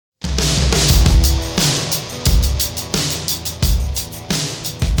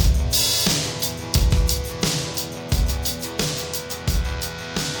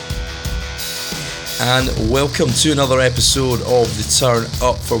and welcome to another episode of the Turn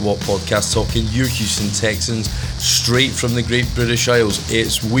Up For What podcast, talking your Houston Texans straight from the Great British Isles.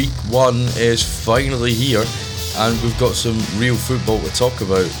 It's week one, is finally here, and we've got some real football to talk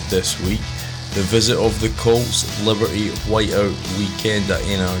about this week. The visit of the Colts Liberty Whiteout weekend at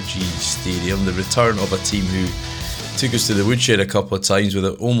NRG Stadium, the return of a team who took us to the woodshed a couple of times with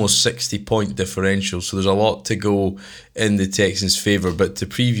an almost 60-point differential, so there's a lot to go in the Texans' favour. But to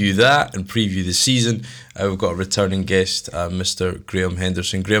preview that and preview the season, we've got a returning guest, Mr. Graham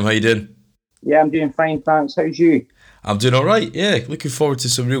Henderson. Graham, how you doing? Yeah, I'm doing fine, thanks. How's you? I'm doing alright, yeah. Looking forward to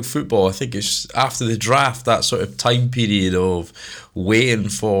some real football. I think it's after the draft, that sort of time period of waiting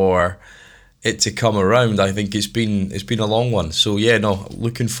for it to come around. I think it's been a long one. So yeah, no,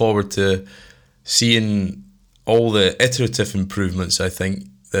 looking forward to seeing all the iterative improvements I think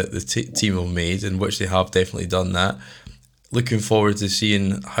that the team have made, in which they have definitely done that. Looking forward to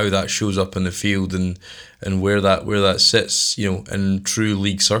seeing how that shows up in the field and where that sits, in true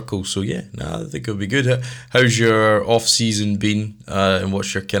league circles. So yeah, I think it'll be good. How's your off season been, and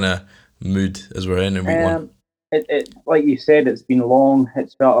what's your kind of mood as we're in week one? It like you said, it's been long.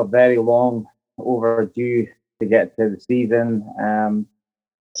 It's felt a very long overdue to get to the season.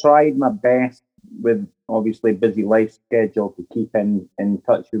 Tried my best with obviously busy life schedule to keep in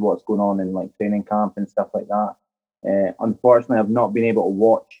touch with what's going on in like training camp and stuff like that. Unfortunately, I've not been able to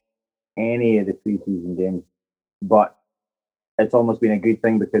watch any of the preseason games, but it's almost been a good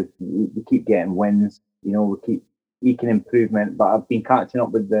thing because we keep getting wins. We keep eking improvement, but I've been catching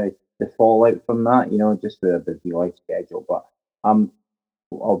up with the fallout from that. Just with a busy life schedule. But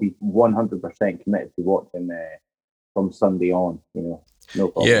I'll be 100% committed to watching from Sunday on. No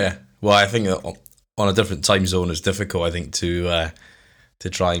problem. Yeah, well, I think on a different time zone it's difficult, I think, to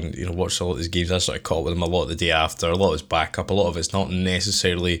try and watch a lot of these games. I sort of caught with them a lot the day after. A lot is backup. A lot of it's not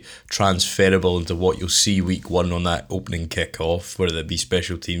necessarily transferable into what you'll see week one on that opening kick-off, whether it be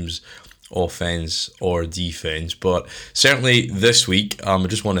special teams, offense or defense. But certainly this week, I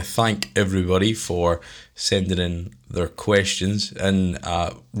just want to thank everybody for sending in their questions and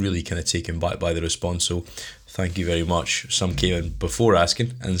really kind of taken back by the response. So thank you very much. Some came in before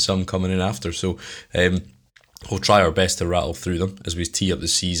asking and some coming in after. So we'll try our best to rattle through them as we tee up the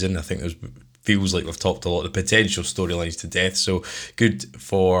season. I think feels like we've talked a lot of the potential storylines to death. So good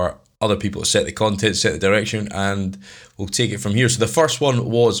for other people to set the content, set the direction, and we'll take it from here. So the first one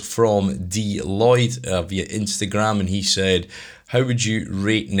was from D. Lloyd via Instagram, and he said, how would you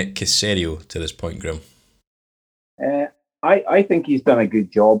rate Nick Caserio to this point, Graham? I think he's done a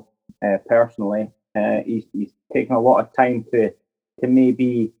good job, personally. He's taken a lot of time to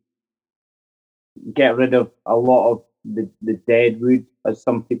maybe get rid of a lot of the dead wood, as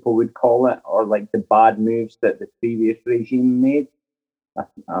some people would call it, or like the bad moves that the previous regime made.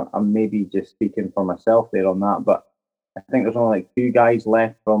 I'm maybe just speaking for myself there on that, but I think there's only like 2 guys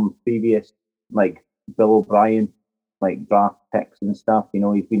left from previous, like Bill O'Brien, like draft picks and stuff.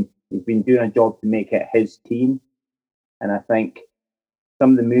 He's been doing a job to make it his team, and I think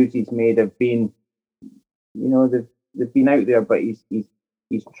some of the moves he's made have been, they've been out there, but he's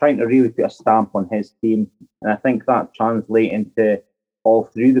trying to really put a stamp on his team, and I think that translates into all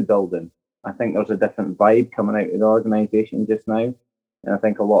through the building. I think there's a different vibe coming out of the organisation just now, and I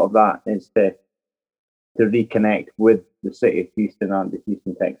think a lot of that is to reconnect with the city of Houston and the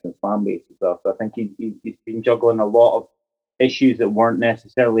Houston Texans fan base as well. So I think he's been juggling a lot of issues that weren't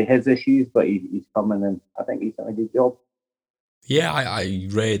necessarily his issues, but he's coming and I think he's done a good job. Yeah, I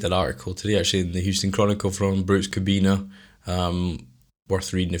read an article today actually in the Houston Chronicle from Bruce Cabina,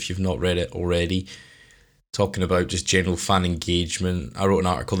 worth reading if you've not read it already, talking about just general fan engagement. I wrote an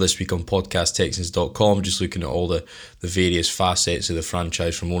article this week on podcasttexans.com just looking at all the various facets of the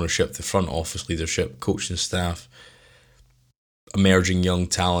franchise, from ownership to front office leadership, coaching staff, emerging young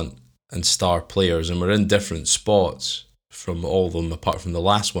talent and star players, and we're in different spots from all of them apart from the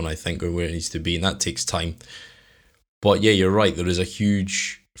last one, I think, or where it needs to be, and that takes time. But yeah, you're right, there is a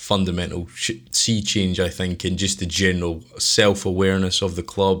huge fundamental sea change, I think, in just the general self-awareness of the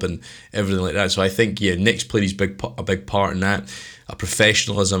club and everything like that. So I think, yeah, Nick's played a big part in that. A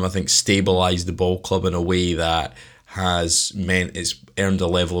professionalism, I think, stabilised the ball club in a way that has meant it's earned a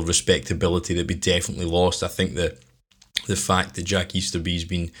level of respectability that we definitely lost. I think that the fact that Jack Easterby's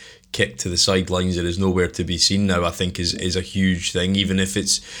been kicked to the sidelines and is nowhere to be seen now, I think is a huge thing. Even if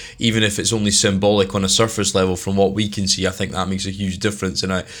it's only symbolic on a surface level from what we can see, I think that makes a huge difference,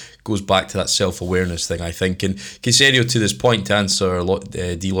 and it goes back to that self-awareness thing, I think. And Caserio, to this point, to answer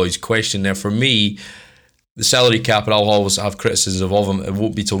D. Lloyd's question there, for me, the salary cap, and I'll always have criticisms of him, it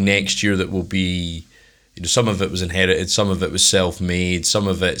won't be till next year that we'll be some of it was inherited, some of it was self-made, some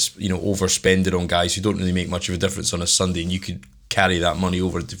of it's overspending on guys who don't really make much of a difference on a Sunday, and you could carry that money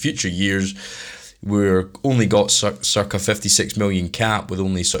over to future years. We're only got circa 56 million cap with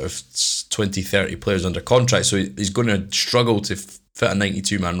only sort of 20-30 players under contract, so he's going to struggle to fit a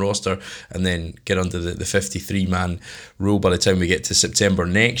 92-man roster and then get under the 53-man rule by the time we get to September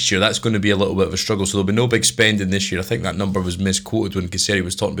next year. That's going to be a little bit of a struggle, so there'll be no big spending this year. I think that number was misquoted when Casseri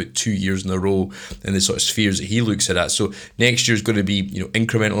was talking about 2 years in a row in the sort of spheres that he looks at. So next year's going to be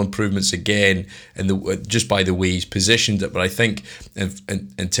incremental improvements again, and just by the way he's positioned it. But I think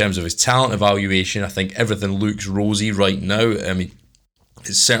in terms of his talent evaluation, I think everything looks rosy right now. I mean,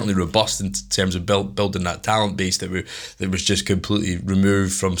 it's certainly robust in terms of building that talent base that was just completely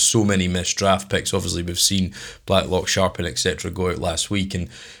removed from so many missed draft picks. Obviously, we've seen Blacklock, Sharpen, etc. go out last week, and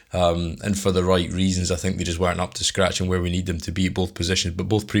for the right reasons. I think they just weren't up to scratch and where we need them to be at both positions. But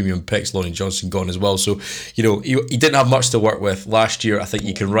both premium picks, Lonnie Johnson gone as well. So he didn't have much to work with last year. I think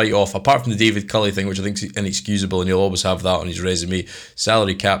you can write off, apart from the David Culley thing, which I think is inexcusable, and he'll always have that on his resume.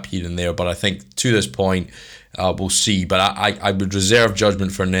 Salary cap here and there, but I think to this point, we'll see, but I would reserve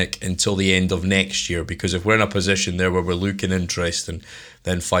judgment for Nick until the end of next year, because if we're in a position there where we're looking interesting,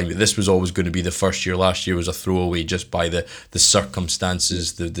 then fine. But this was always going to be the first year. Last year was a throwaway just by the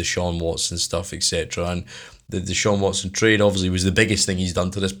circumstances, the Sean Watson stuff, etc. And the Sean Watson trade obviously was the biggest thing he's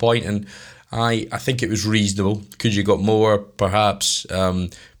done to this point, and I think it was reasonable. Could you got more? Perhaps,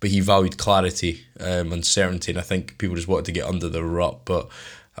 but he valued clarity and certainty, and I think people just wanted to get under the rut. But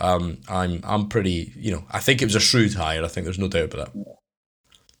I'm pretty, I think it was a shrewd hire. I think there's no doubt about that.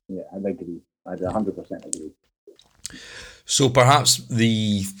 Yeah, I'd agree. I'd 100% agree. So perhaps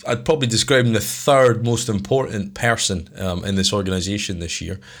I'd probably describe him the third most important person in this organisation this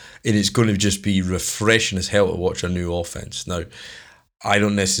year, and it's going to just be refreshing as hell to watch a new offence. Now, I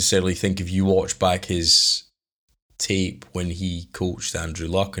don't necessarily think if you watch back his tape when he coached Andrew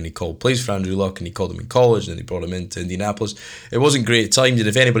Luck and he called plays for Andrew Luck and he called him in college and then he brought him into Indianapolis, it wasn't great timed. And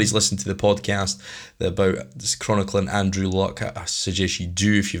if anybody's listened to the podcast about this chronicling Andrew Luck, I suggest you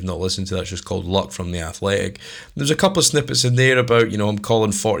do if you've not listened to that. It's just called Luck from the Athletic. There's a couple of snippets in there about him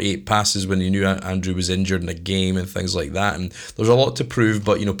calling 48 passes when he knew Andrew was injured in a game and things like that, and there's a lot to prove,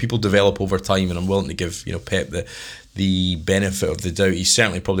 but people develop over time, and I'm willing to give Pep the benefit of the doubt. He's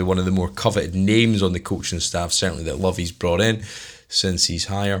certainly probably one of the more coveted names on the coaching staff, certainly that Lovey's brought in since he's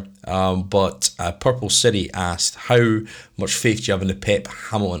hire. But Purple City asked, how much faith do you have in the Pep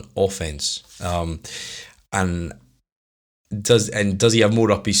Hamilton offence? And does he have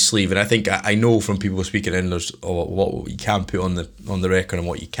more up his sleeve? And I think I know from people speaking in, there's what you can put on the record and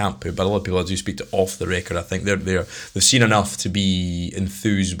what you can't put. But a lot of people I do speak to off the record, I think they've seen enough to be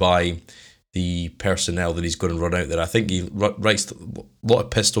enthused by the personnel that he's going to run out there. I think he writes a lot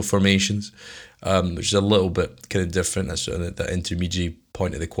of pistol formations, which is a little bit kind of different. That's that intermediate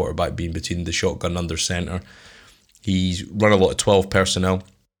point of the quarterback being between the shotgun under centre. He's run a lot of 12 personnel,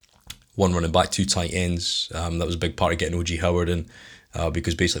 one running back, two tight ends. That was a big part of getting O.G. Howard in,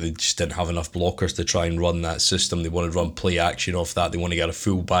 because basically they just didn't have enough blockers to try and run that system. They wanted to run play action off that. They want to get a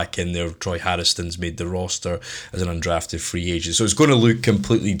full back in there. Troy Harrison's made the roster as an undrafted free agent. So it's going to look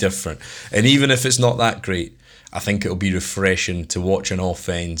completely different. And even if it's not that great, I think it'll be refreshing to watch an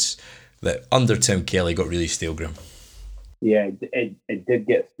offence that under Tim Kelly got really stale, Graham. Yeah, it did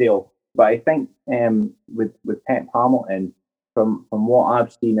get stale. But I think with Pep Hamilton, from what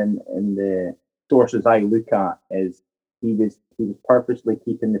I've seen in the sources I look at, is he was purposely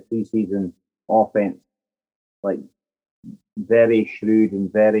keeping the preseason offense like very shrewd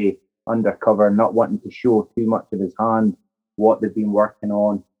and very undercover, not wanting to show too much of his hand, what they've been working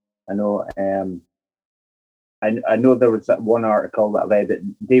on. I know I know there was that one article that I read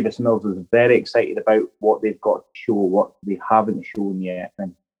that Davis Mills was very excited about what they've got to show, what they haven't shown yet.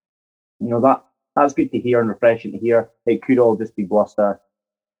 And that's good to hear and refreshing to hear. It could all just be bluster,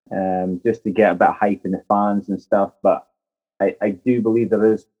 just to get a bit of hype in the fans and stuff. But I do believe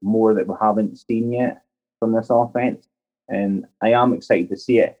there is more that we haven't seen yet from this offense, and I am excited to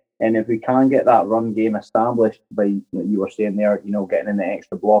see it. And if we can get that run game established by you were saying there, getting in the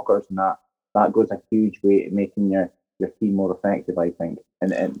extra blockers and that goes a huge way to making your team more effective, I think,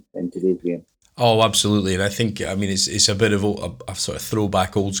 in today's game. Oh, absolutely. And I think, it's a bit of a sort of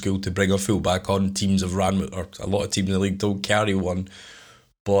throwback old school to bring a fullback on. Teams have ran, or a lot of teams in the league don't carry one.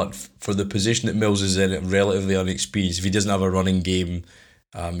 But for the position that Mills is in, relatively unexperienced, if he doesn't have a running game,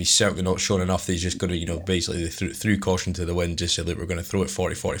 he's certainly not shown enough that he's just going to, basically threw caution to the wind, just say, look, we're going to throw it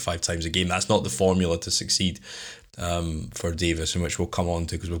 40, 45 times a game. That's not the formula to succeed for Davis, in which we'll come on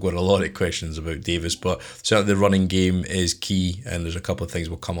to, because we've got a lot of questions about Davis. But certainly the running game is key, and there's a couple of things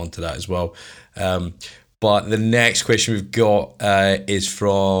we'll come on to that as well. But the next question we've got is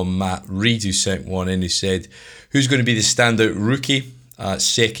from Matt Reed, who sent one in, who said, who's going to be the standout rookie,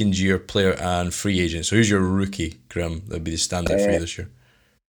 second-year player and free agent? So who's your rookie, Graham, that would be the standout for you this year?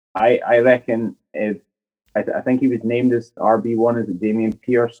 I reckon I think he was named as RB1. Is it Damian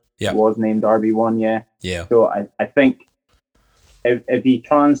Pierce? Yeah. Was named RB1, yeah. Yeah. So I think if he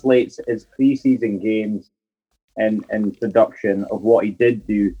translates his preseason games and production of what he did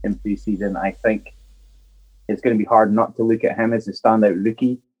do in preseason, I think it's going to be hard not to look at him as a standout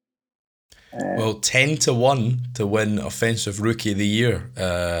rookie. Well, 10-1 to win Offensive Rookie of the Year,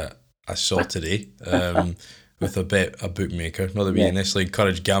 I saw today, with a bookmaker. Not that we necessarily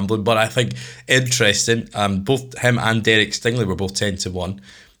encourage gambling, but I think interesting. Both him and Derek Stingley were both 10-1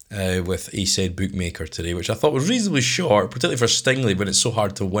 with a said bookmaker today, which I thought was reasonably short, particularly for Stingley, when it's so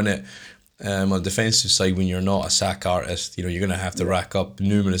hard to win it. On the defensive side, when you're not a sack artist, you're going to have to rack up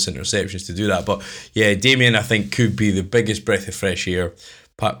numerous interceptions to do that. But yeah, Damien, I think, could be the biggest breath of fresh air.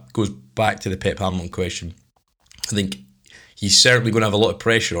 Goes back to the Pep Hamilton question. I think he's certainly going to have a lot of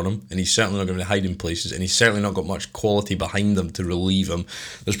pressure on him, and he's certainly not going to hide in places, and he's certainly not got much quality behind him to relieve him.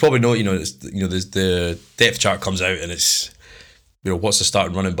 There's probably no, there's the depth chart comes out, and it's, what's the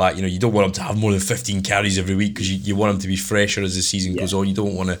starting running back? You don't want him to have more than 15 carries every week because you want him to be fresher as the season goes on. You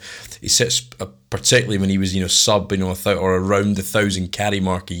don't want to. He sits, particularly when he was sub or around the 1,000 carry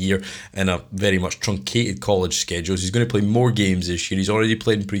mark a year in a very much truncated college schedule. So he's going to play more games this year. He's already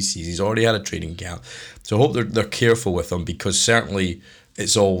played in preseason. He's already had a training camp. So I hope they're careful with him, because certainly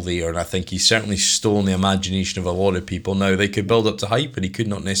it's all there, and I think he's certainly stolen the imagination of a lot of people. Now, they could build up to hype, and he could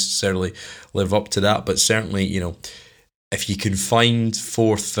not necessarily live up to that, but certainly if you can find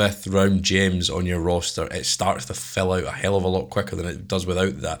 4th, 5th round gems on your roster, it starts to fill out a hell of a lot quicker than it does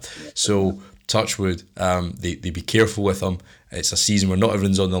without that. So, touch wood, they be careful with him. It's a season where not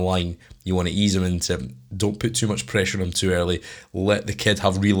everyone's on the line. You want to ease him into, don't put too much pressure on him too early. Let the kid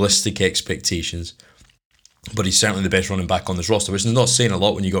have realistic expectations. But he's certainly the best running back on this roster, which is not saying a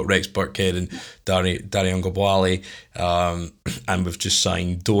lot when you got Rex Burkhead and Dare Ungobwale, and we've just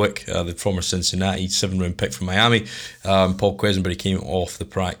signed Doak, the former Cincinnati 7th-round pick from Miami. Paul Quesenberry came off the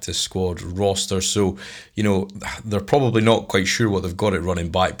practice squad roster, so they're probably not quite sure what they've got at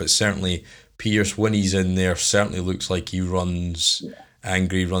running back, but certainly Pierce, when he's in there, certainly looks like he runs.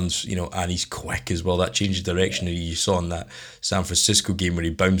 Angry runs, and he's quick as well. That change of direction that you saw in that San Francisco game where he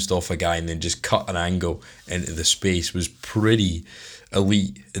bounced off a guy and then just cut an angle into the space was pretty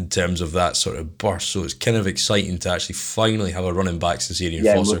elite in terms of that sort of burst. So it's kind of exciting to actually finally have a running back since Arian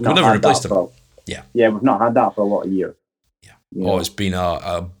Foster. We've never replaced him. We've not had that for a lot of years. Yeah. It's been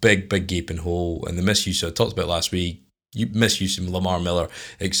a big gaping hole, and the misuse I talked about last week. You misuse him, Lamar Miller,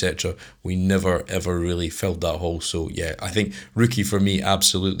 etc. We never ever really filled that hole. So yeah, I think rookie for me,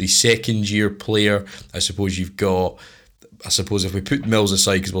 absolutely. 2nd-year player, I suppose you've got. I suppose if we put Mills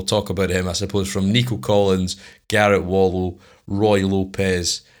aside, because we'll talk about him, I suppose from Nico Collins, Garrett Wallow, Roy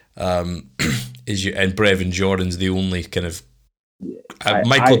Lopez, and Brevin Jordan's the only kind of.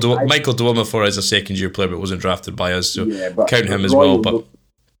 Michael Dwumafore is a 2nd-year player, but wasn't drafted by us, so count him as well. But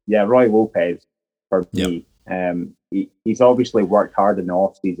Roy Lopez for me. He's obviously worked hard in the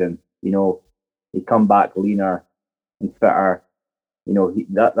off season. He come back leaner and fitter.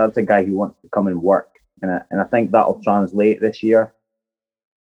 That's a guy who wants to come and work, and I think that'll translate this year.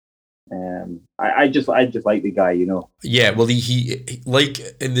 I just like the guy. Yeah, well, he like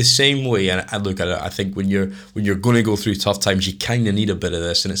in the same way, and I look at it. I think when you're going to go through tough times, you kind of need a bit of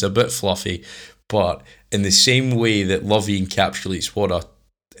this, and it's a bit fluffy. But in the same way that Lovie encapsulates what a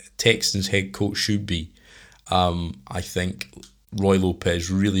Texans head coach should be. I think Roy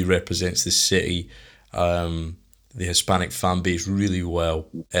Lopez really represents the city, the Hispanic fan base really well.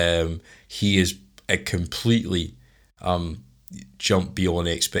 He is a completely jumped beyond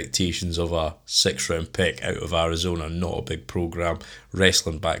expectations of a 6th-round pick out of Arizona, not a big program,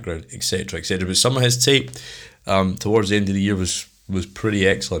 wrestling background, etc., etc. But some of his tape towards the end of the year was pretty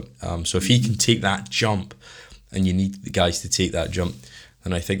excellent. So if he can take that jump, and you need the guys to take that jump,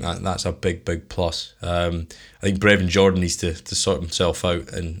 and I think that's a big plus. I think Brevin Jordan needs to sort himself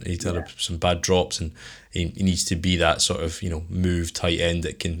out, and he's had some bad drops, and he needs to be that sort of move tight end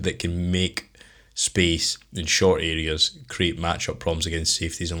that can make space in short areas, create matchup problems against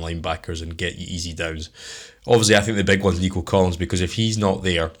safeties and linebackers, and get you easy downs. Obviously, I think the big one's Nico Collins, because if he's not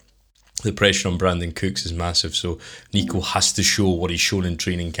there, the pressure on Brandon Cooks is massive. So Nico has to show what he's shown in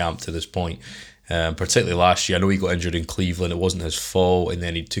training camp to this point. particularly last year. I know he got injured in Cleveland. It wasn't his fault, and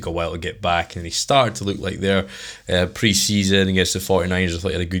then he took a while to get back, and he started to look like their pre-season against the 49ers. I thought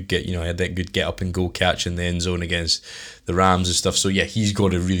he had a good had that good get up and go catch in the end zone against the Rams and stuff. So yeah, he's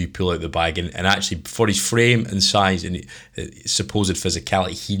got to really pull out the bag, and actually for his frame and size and supposed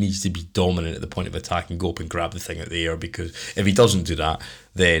physicality, he needs to be dominant at the point of attack and go up and grab the thing out the air, because if he doesn't do that,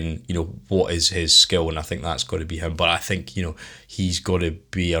 then what is his skill? And I think that's got to be him. But I think he's got to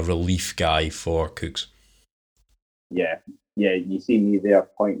be a relief guy for Cooks. Yeah, you see me there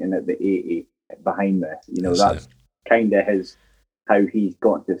pointing at the 80 behind this. That's kind of how he's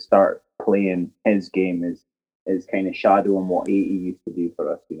got to start playing his game is kind of shadowing what 80 used to do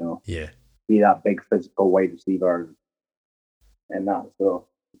for us. Yeah, be that big physical wide receiver and that. So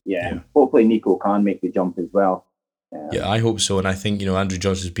hopefully Nico can make the jump as well. Yeah, I hope so, and I think Andrew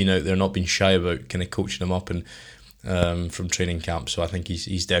Johnson's been out there, not been shy about kind of coaching him up and from training camp. So I think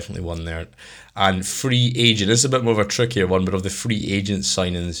he's definitely one there. And free agent, this is a bit more of a trickier one, but of the free agent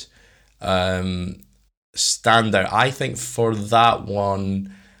signings, standout, I think for that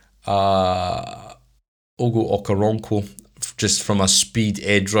one, Ogo Okoronkwo, just from a speed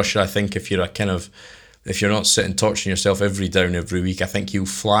edge rusher. I think if you're not sitting torching yourself every down every week, I think he'll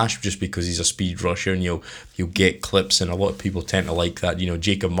flash just because he's a speed rusher, and you'll get clips, and a lot of people tend to like that.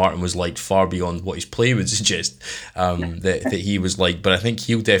 Jacob Martin was liked far beyond what his play would suggest that he was liked, but I think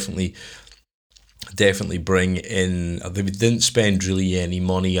he'll definitely bring in. They didn't spend really any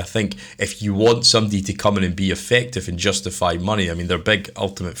money. I think if you want somebody to come in and be effective and justify money, I mean, their big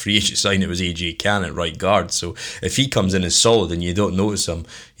ultimate free agent signing was AJ Cann at right guard. So if he comes in as solid and you don't notice him,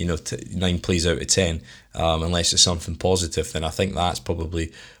 9 plays out of 10, unless it's something positive, then I think that's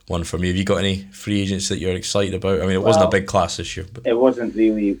probably one for me. Have you got any free agents that you're excited about? I mean, it wasn't a big class this year, but it wasn't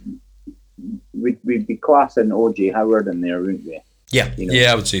really. We'd be classing OJ Howard in there, wouldn't we? Yeah,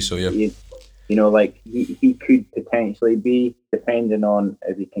 I would say so. Yeah. Like he could potentially be, depending on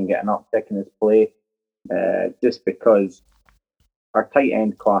if he can get an uptick in his play, just because our tight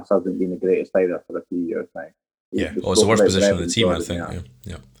end class hasn't been the greatest either for a few years now. Yeah, it's the worst position on the team, I think.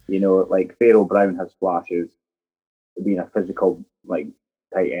 Yeah. Like Pharaoh Brown has flashes of being a physical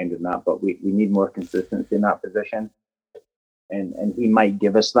tight end and that, but we need more consistency in that position, and he might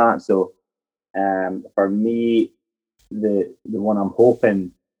give us that. So, for me, the one I'm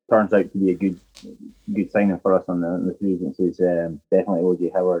hoping turns out to be a good signing for us on the free agency is definitely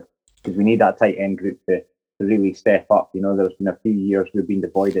OJ Howard, because we need that tight end group to really step up. There's been a few years we've been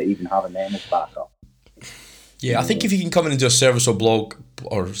devoid of even having them as backup. Yeah, I think if you can come in and do a serviceable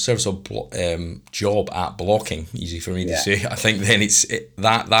job at blocking, easy for me to say, I think then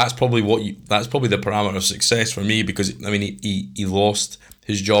that's probably the parameter of success for me, because I mean he lost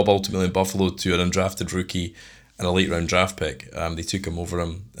his job ultimately in Buffalo to an undrafted rookie and a late round draft pick. They took him over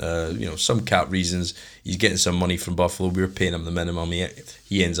him, some cap reasons. He's getting some money from Buffalo. We were paying him the minimum.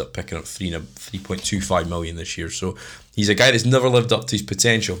 He ends up picking up $3.25 million this year. So he's a guy that's never lived up to his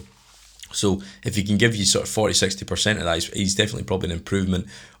potential. So if he can give you sort of 40-60% of that, he's definitely probably an improvement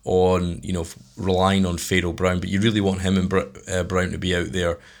on relying on Pharaoh Brown. But you really want him and Brown to be out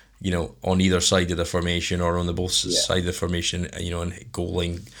there, on either side of the formation or on the both side of the formation, in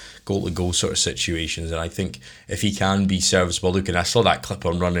goal-to-goal sort of situations. And I think if he can be serviceable, look, and I saw that clip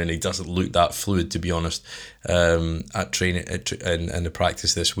on running, and he doesn't look that fluid, to be honest, at training in the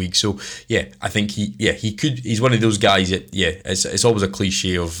practice this week. So yeah, I think he could. He's one of those guys that it's always a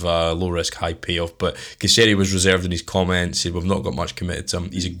cliche of low risk, high payoff. But Casseri was reserved in his comments. Said we've not got much committed to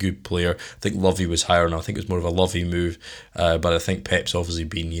him. He's a good player. I think Lovey was higher, and I think it was more of a Lovey move. But I think Pep's obviously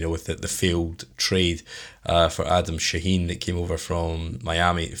been with the failed trade for Adam Shaheen that came over from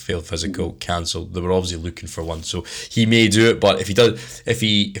Miami, failed physical, cancelled. They were obviously looking for one, so he may do it. But if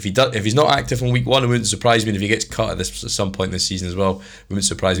he's not active in week one, it wouldn't surprise me. And if he gets cut at some point this season as well, it wouldn't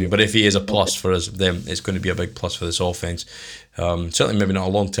surprise me. But if he is a plus for us, then it's going to be a big plus for this offense. Certainly, maybe not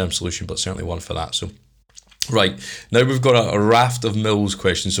a long-term solution, but certainly one for that. So. Right, now we've got a raft of Mills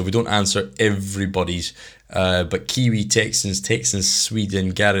questions, so we don't answer everybody's, but Kiwi, Texans,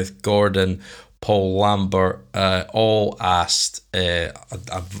 Sweden, Gareth Gordon, Paul Lambert, all asked a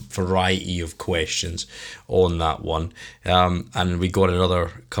variety of questions on that one, and we got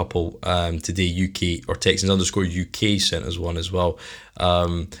another couple today. UK or Texans_UK sent us one as well.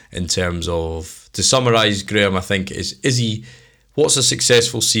 In terms of, to summarise, Graham, I think what's a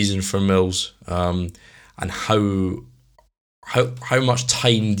successful season for Mills? And how much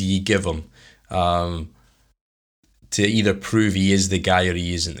time do you give him to either prove he is the guy or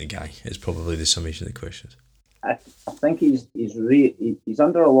he isn't the guy? Is probably the summation of the questions. I think he's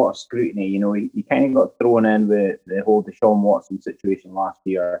under a lot of scrutiny. He kind of got thrown in with the whole Deshaun Watson situation last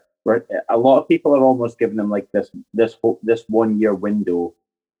year. where a lot of people are almost giving him like this 1 year window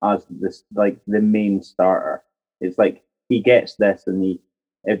as this like the main starter. It's like he gets this, and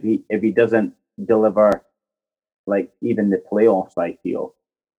if he doesn't deliver like even the playoffs, I feel,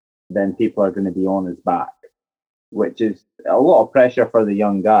 then people are going to be on his back, which is a lot of pressure for the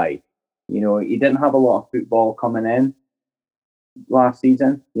young guy. He didn't have a lot of football coming in last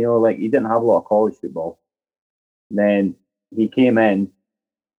season. Like he didn't have a lot of college football. Then he came in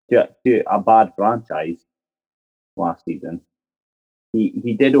to a bad franchise last season.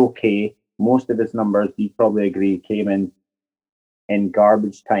 He did okay. Most of his numbers, you probably agree, came in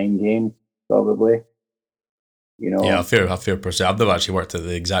garbage time games, probably. Yeah, a fair percent. I've never actually worked at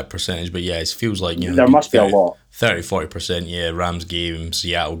the exact percentage, but yeah, it feels like there must 30, be a lot. 30-40%. Yeah, Rams game,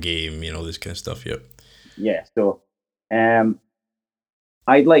 Seattle game, this kind of stuff. Yep. Yeah. So,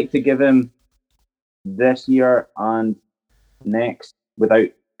 I'd like to give him this year and next without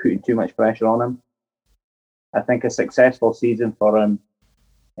putting too much pressure on him. I think a successful season for him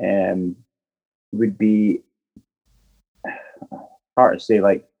would be hard to say.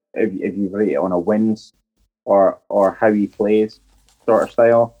 Like if you rate it on a wins or how he plays sort of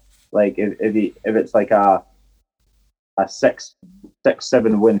style. Like if it's like a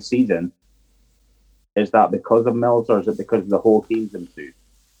 6-7 win season, is that because of Mills or is it because the whole team's improved?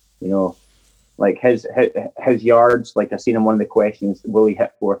 Like his yards. Like I seen in one of the questions, will he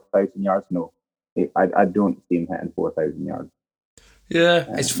hit 4,000 yards? No, I don't see him hitting 4,000 yards. Yeah,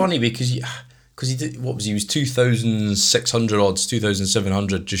 it's funny because he did, what was he was 2,600 odds,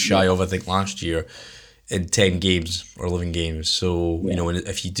 2,700, just shy of I think last year in 10 games or 11 games. So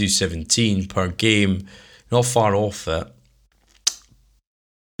if you do 17 per game, not far off it.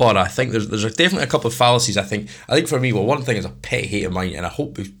 But I think there's definitely a couple of fallacies. I think for me, one thing is a pet hate of mine, and I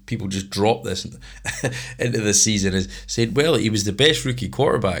hope people just drop this into the season, is saying, well, he was the best rookie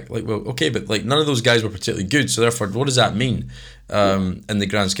quarterback. Like, well, okay, but like none of those guys were particularly good. So therefore, what does that mean in the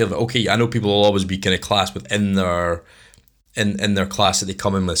grand scale of it? Okay, I know people will always be kind of classed within their in their class that they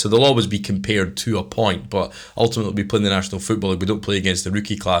come in with. So they'll always be compared to a point, but ultimately we play in the National Football League. We don't play against the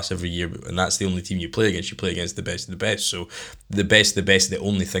rookie class every year, and that's the only team you play against. You play against the best of the best. So the best of the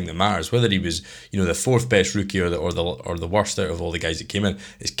only thing that matters. Whether he was, the fourth best rookie or the worst out of all the guys that came in,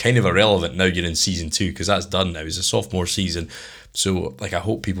 is kind of irrelevant now you're in season 2, because that's done now. It's a sophomore season. So, I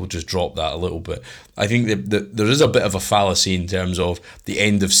hope people just drop that a little bit. I think that there is a bit of a fallacy in terms of the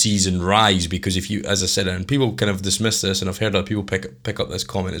end of season rise, because if you, as I said, and people kind of dismiss this, and I've heard other people pick up this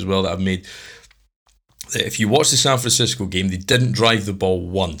comment as well that I've made, that if you watch the San Francisco game, they didn't drive the ball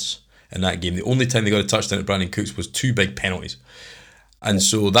once in that game. The only time they got a touchdown at Brandon Cooks was 2 big penalties. And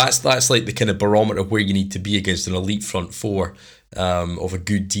so that's like the kind of barometer of where you need to be against an elite front four of a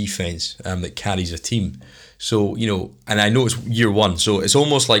good defense that carries a team. So, and I know it's year one, so it's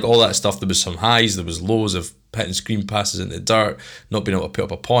almost like all that stuff. There was some highs, there was lows of hitting screen passes in the dirt, not being able to put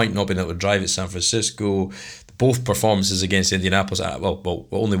up a point, not being able to drive at San Francisco. Both performances against Indianapolis, well,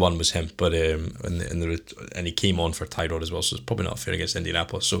 only one was him, but and he came on for Tyrod as well, so it's probably not fair against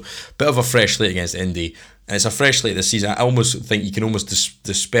Indianapolis. So bit of a fresh slate against Indy, and it's a fresh slate this season. I almost think you can almost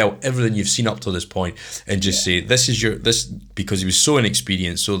dispel everything you've seen up to this point and just say this because he was so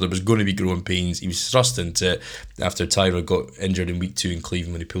inexperienced, so there was going to be growing pains. He was thrust into it after Tyrod got injured in week 2 in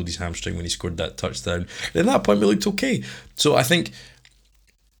Cleveland when he pulled his hamstring when he scored that touchdown. And at that point, we looked okay. So I think,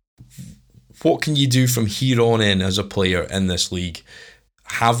 what can you do from here on in as a player in this league?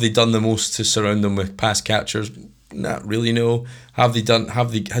 Have they done the most to surround them with pass catchers? Not really, no. Has he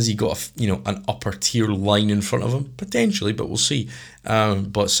got an upper tier line in front of him? Potentially, but we'll see.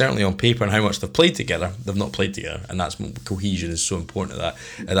 But certainly on paper and how much they've played together, they've not played together, and that's cohesion is so important at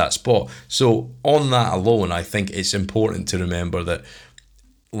that spot. So on that alone, I think it's important to remember that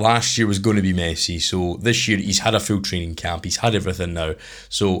last year was going to be messy. So this year he's had a full training camp. He's had everything now.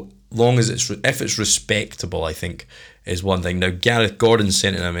 So long as if it's respectable, I think is one thing. Now, Gareth Gordon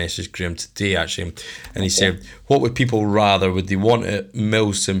sent in a message, Graham, today actually, and he said, what would people rather? Would they want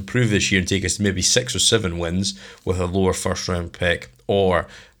Mills to improve this year and take us to maybe 6 or 7 wins with a lower first round pick, or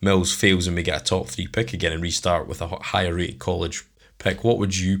Mills fails and we get a top 3 pick again and restart with a higher rated college pick? What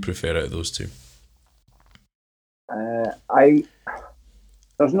would you prefer out of those two?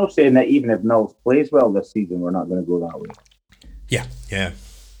 There's no saying that even if Mills plays well this season, we're not going to go that way. Yeah.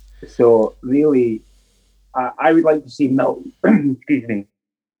 So really, I would like to see Mills. Excuse me.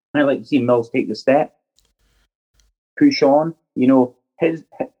 I'd like to see Mills take the step, push on. His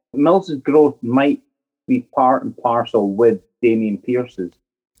Mills' growth might be part and parcel with Damian Pierce's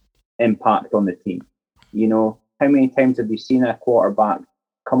impact on the team. How many times have we seen a quarterback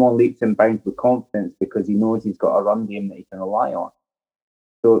come on leaps and bounds with confidence because he knows he's got a run game that he can rely on?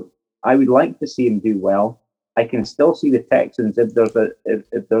 So I would like to see him do well. I can still see the Texans if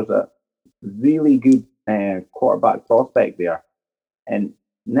there's a really good quarterback prospect there, and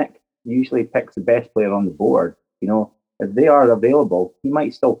Nick usually picks the best player on the board. If they are available, he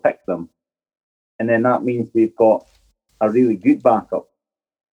might still pick them, and then that means we've got a really good backup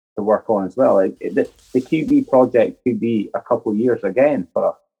to work on as well. The QB project could be a couple of years again for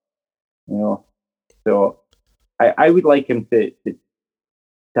us, So I would like him to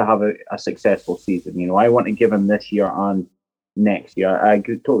have a successful season. I want to give him this year and next year. I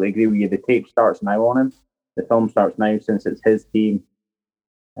totally agree with you. The tape starts now on him. The film starts now since it's his team.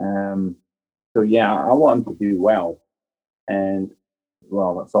 So yeah, I want him to do well. And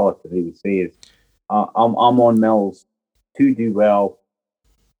well, that's all I can really say is I'm on Mills to do well.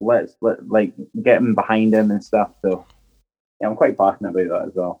 Let get him behind him and stuff. So yeah, I'm quite passionate about that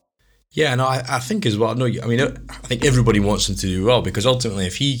as well. Yeah, no, I think as well. No, I mean, I think everybody wants him to do well, because ultimately,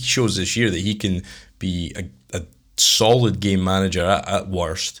 if he shows this year that he can be a solid game manager at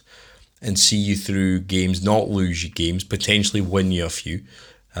worst and see you through games, not lose you games, potentially win you a few,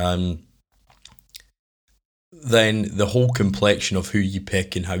 then the whole complexion of who you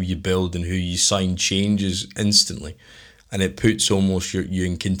pick and how you build and who you sign changes instantly. And it puts almost you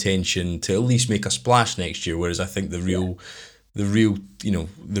in contention to at least make a splash next year. Whereas I think the real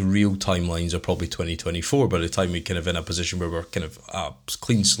timelines are probably 2024. By the time we're kind of in a position where we're kind of a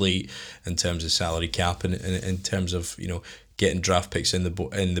clean slate in terms of salary cap and in terms of getting draft picks in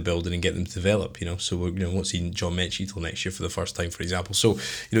the building and get them to develop. So we won't see John Mechie till next year for the first time, for example. So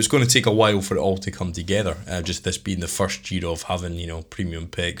it's going to take a while for it all to come together. Just this being the first year of having premium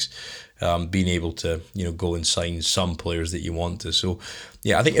picks. Being able to go and sign some players that you want to. So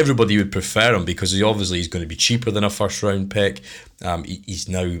yeah, I think everybody would prefer him because he's going to be cheaper than a first round pick. He's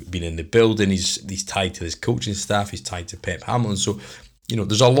now been in the building. He's tied to his coaching staff. He's tied to Pep Hamilton. So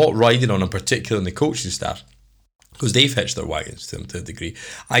there's a lot riding on him, particularly in the coaching staff, because they've hitched their wagons to him to a degree.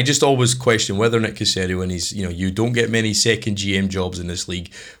 I just always question whether Nick Caserio, when he's, you don't get many second GM jobs in this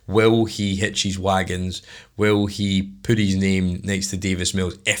league, will he hitch his wagons? Will he put his name next to Davis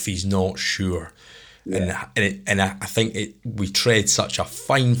Mills if he's not sure? Yeah. And I think we tread such a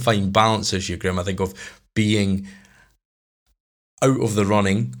fine balance this year, Graham. I think of being out of the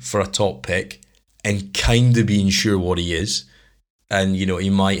running for a top pick and kind of being sure what he is. And, he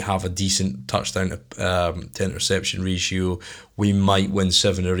might have a decent touchdown to interception ratio. We might win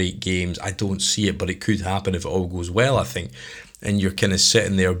 7 or 8 games. I don't see it, but it could happen if it all goes well, I think. And you're kind of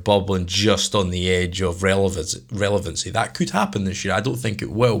sitting there bubbling just on the edge of relevancy. That could happen this year. I don't think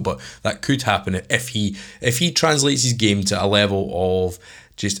it will, but that could happen if he translates his game to a level of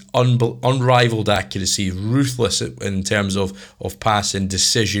just unrivaled accuracy, ruthless in terms of passing,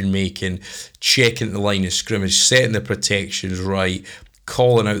 decision making, checking the line of scrimmage, setting the protections right,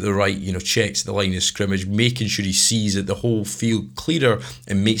 calling out the right checks at the line of scrimmage, making sure he sees it, the whole field clearer,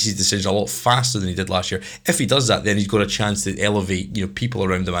 and makes his decisions a lot faster than he did last year. If he does that, then he's got a chance to elevate people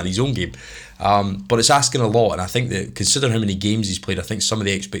around him and his own game. But it's asking a lot, and I think that considering how many games he's played, I think some of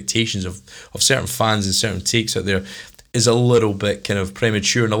the expectations of certain fans and certain takes out there is a little bit kind of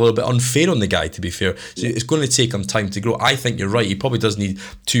premature and a little bit unfair on the guy, to be fair. So it's going to take him time to grow. I think you're right. He probably does need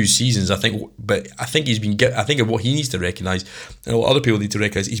 2 seasons. I think of what he needs to recognise, and what other people need to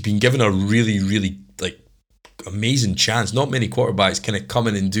recognise. He's been given a really, really amazing chance. Not many quarterbacks kind of come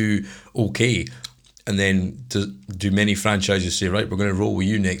in and do okay, and then do many franchises say, right, we're going to roll with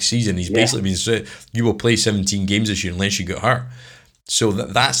you next season. He's basically been said, you will play 17 games this year unless you get hurt. So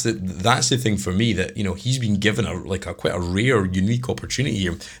that's the thing for me, that he's been given quite a rare, unique opportunity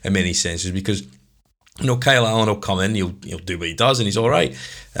here in many senses, because Kyle Allen will come in, he'll do what he does, and he's all right,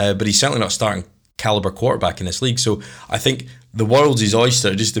 but he's certainly not starting caliber quarterback in this league. So I think the world's his oyster.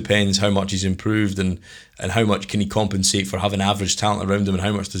 It just depends how much he's improved and how much can he compensate for having average talent around him, and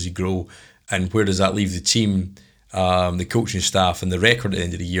how much does he grow, and where does that leave the team, the coaching staff, and the record at the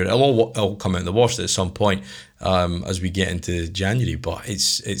end of the year. It'll all come out in the wash at some point as we get into January. But it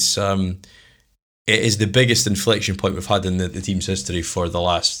is the biggest inflection point we've had in the team's history for the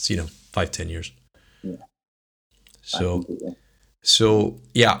last 5-10 years. Yeah. So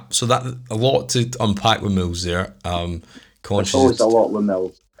that a lot to unpack with Mills there. There's always a lot with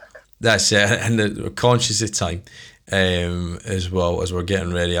Mills. That's it, and we're conscious of time as well, as we're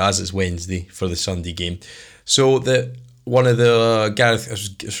getting ready, as it's Wednesday for the Sunday game. So one of the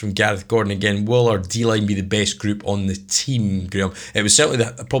from Gareth Gordon again. Will our D-line be the best group on the team, Graham? It was certainly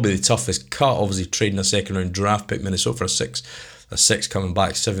probably the toughest cut. Obviously, trading a second round draft pick, Minnesota for a six coming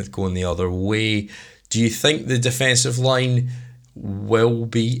back, 7th going the other way. Do you think the defensive line will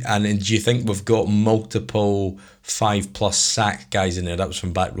be? And then do you think we've got multiple 5+ sack guys in there? That was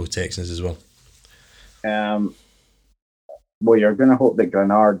from Back Row Texans as well. Well, you're going to hope that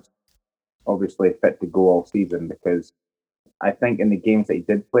Grenard's obviously fit to go all season, because I think in the games that he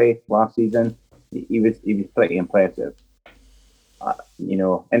did play last season, he was pretty impressive.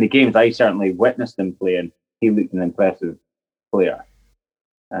 In the games I certainly witnessed him playing, he looked an impressive player.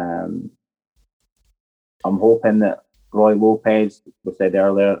 I'm hoping that Roy Lopez, was said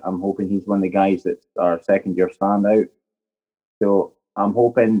earlier, I'm hoping he's one of the guys that's our second-year standout. So I'm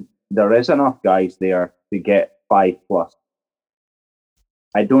hoping there is enough guys there to get 5+.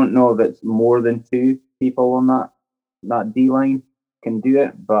 I don't know if it's more than 2 people on that D-line can do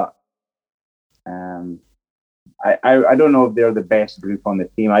it, but I don't know if they're the best group on the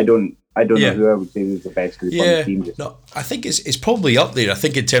team. I don't know who I would say is the best group on the team. No, I think it's probably up there. I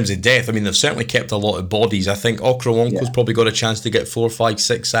think in terms of depth, I mean, they've certainly kept a lot of bodies. I think Okoronkwo's probably got a chance to get 4, 5,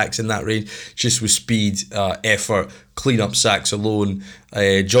 6 sacks in that range, just with speed, effort, clean up sacks alone.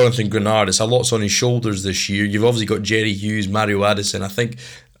 Jonathan Grenard, it's a lot's on his shoulders this year. You've obviously got Jerry Hughes, Mario Addison. I think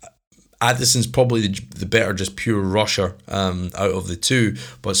Addison's probably the better just pure rusher out of the two,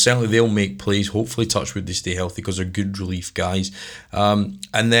 but certainly they'll make plays. Hopefully, touchwood, they stay healthy because they're good relief guys. And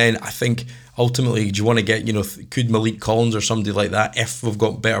then I think ultimately, do you want to get, could Malik Collins or somebody like that, if we've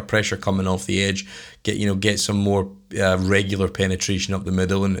got better pressure coming off the edge, get some more regular penetration up the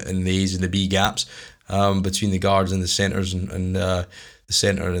middle and the A's and the B gaps between the guards and the centres and the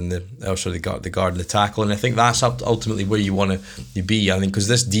centre and the guard and the tackle, and I think that's ultimately where you want to be. I think because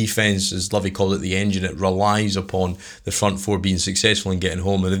this defence, as Lovey called it, the engine, it relies upon the front four being successful and getting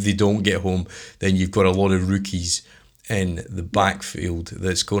home, and if they don't get home, then you've got a lot of rookies in the backfield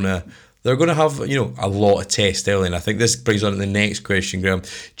they're going to have a lot of tests early. And I think this brings on to the next question, Graham.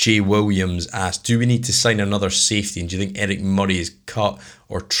 Jay Williams asked, do we need to sign another safety, and do you think Eric Murray is cut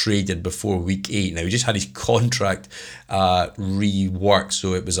or traded before week 8? Now, he just had his contract reworked,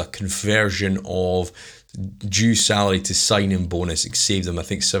 so it was a conversion of due salary to signing bonus. It saved him, I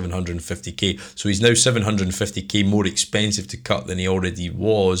think, $750K. So he's now $750K more expensive to cut than he already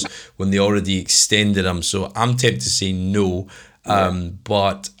was when they already extended him. So I'm tempted to say no.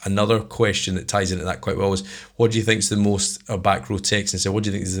 But another question that ties into that quite well is, what do you think is the most, Back Row Texans said, what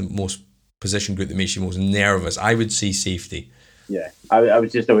do you think is the most position group that makes you most nervous? I would say safety. Yeah, I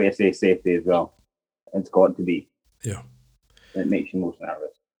was just about to say safety as well. It's got to be. Yeah. It makes you most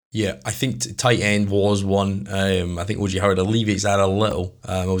nervous. Yeah, I think tight end was one. I think O.J. Howard alleviates that a little.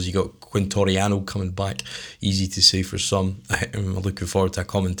 Obviously, you got Quintoriano coming back. Easy to say for some. I'm looking forward to a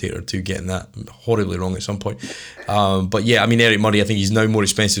commentator too getting that horribly wrong at some point. But yeah, I mean, Eric Murray, I think he's now more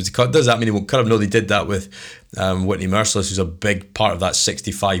expensive to cut. Does that mean he won't cut him? No, they did that with Whitney Merciless, who's a big part of that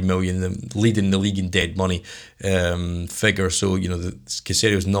 $65 million, leading the league in dead money figure. So,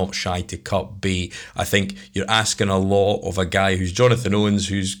 Caserio's not shy to cut bait. I think you're asking a lot of a guy who's Jonathan Owens,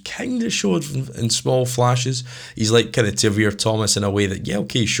 who's kind of showed in small flashes. He's like kind of Tavir Thomas in a way that,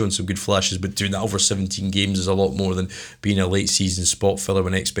 he's shown some good flashes, but doing that over 17 games is a lot more than being a late season spot filler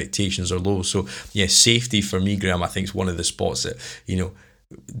when expectations are low. So, safety for me, Graham, I think is one of the spots that,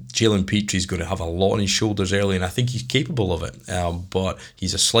 Jalen Petry's going to have a lot on his shoulders early, and I think he's capable of it. But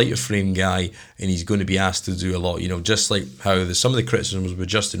he's a slight of frame guy, and he's going to be asked to do a lot. Just like how some of the criticism was with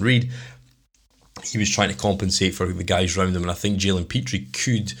Justin Reid, he was trying to compensate for the guys around him, and I think Jalen Petry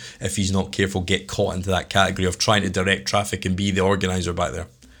could, if he's not careful, get caught into that category of trying to direct traffic and be the organizer back there.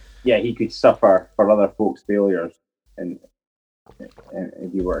 Yeah, he could suffer for other folks' failures, and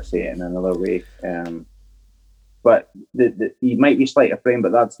if you were to say it in another way. But he might be slight of frame,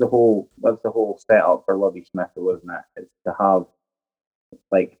 but that's the whole setup for Lovie Smith, isn't it? It's to have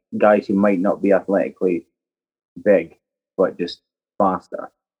like guys who might not be athletically big, but just faster.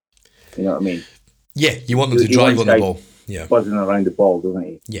 You know what I mean? Yeah, you want them to drive on the ball. Yeah, buzzing around the ball, doesn't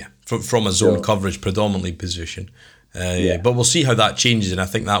he? Yeah, from a zone coverage predominantly position. But we'll see how that changes, and I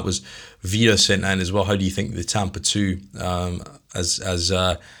think that was Vera sent in as well. How do you think the Tampa 2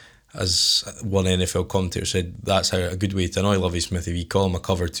 as one NFL commentator said, that's how a good way to annoy Lovie Smith if you call him a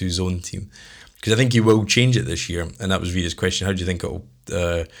cover 2 zone team, because I think he will change it this year, and that was Vita's question. How do you think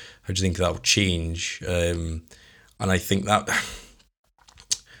that'll change? And I think that a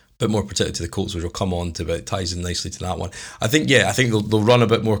bit more protected to the Colts, which we'll come on to, but it ties in nicely to that one. I think they'll run a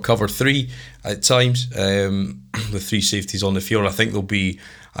bit more cover 3 at times with 3 safeties on the field. I think there'll be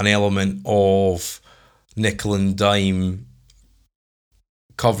an element of nickel and dime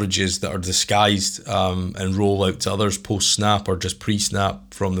coverages that are disguised and roll out to others post-snap or just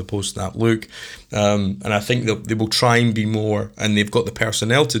pre-snap from the post-snap look. And I think they will try and be more, and they've got the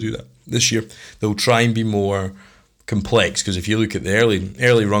personnel to do that this year, they'll try and be more complex, because if you look at the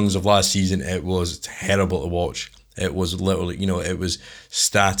early rungs of last season, it was terrible to watch. It was literally, it was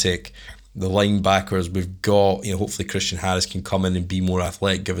static. The linebackers we've got, hopefully Christian Harris can come in and be more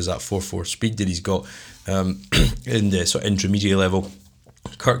athletic, give us that 4.4 speed that he's got in the sort of intermediate level.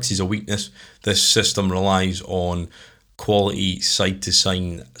 Kirksey's a weakness. This system relies on quality side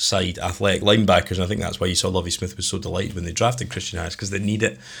athletic linebackers, and I think that's why you saw Lovie Smith was so delighted when they drafted Christian Harris, because they need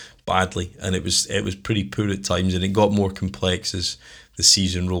it badly, and it was pretty poor at times, and it got more complex as the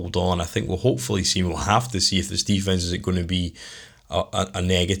season rolled on. I think we'll have to see if this defense is going to be a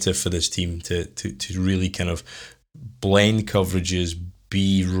negative for this team to really kind of blend coverages,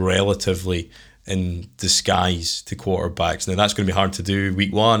 be relatively in disguise to quarterbacks. Now that's going to be hard to do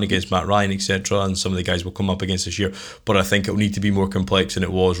week one against Matt Ryan, etc., and some of the guys will come up against this year, but I think it'll need to be more complex than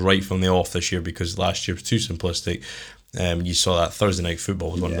it was right from the off this year, because last year was too simplistic. You saw that Thursday Night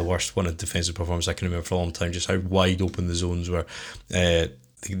Football was one of the worst defensive performances I can remember for a long time, just how wide open the zones were.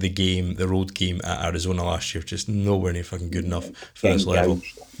 The road game at Arizona last year, just nowhere near fucking good enough for this level.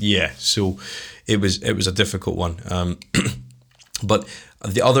 Yeah, so it was a difficult one. But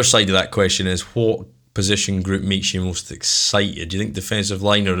the other side of that question is, what position group makes you most excited? Do you think defensive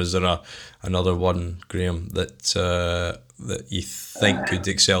line, or is there another one, Graham, that you think could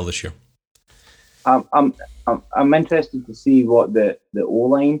excel this year? I'm interested to see what the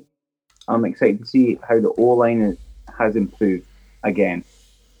O-line. I'm excited to see how the O-line has improved again.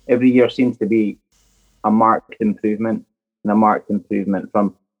 Every year seems to be a marked improvement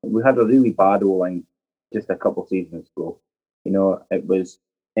from. We had a really bad O-line just a couple seasons ago. It was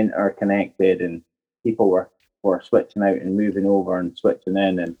interconnected, and people were switching out and moving over and switching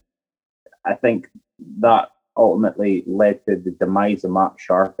in, and I think that ultimately led to the demise of Matt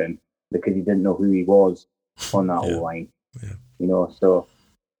Sharpen, because he didn't know who he was on that O-line. Yeah. So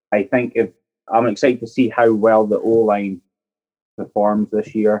I think I'm excited to see how well the O-line performs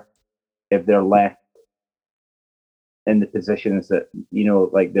this year, if they're left in the positions that,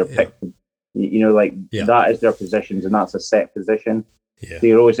 like they're picked, that is their positions, and that's a set position. Yeah. So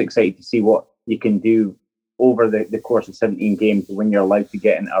you're always excited to see what you can do over the course of 17 games when you're allowed to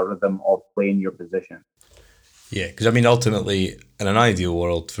get in a rhythm of playing your position. Yeah, because ultimately, in an ideal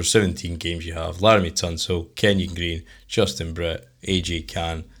world, for 17 games you have Laramie Tunsil, Kenyon Green, Justin Britt, AJ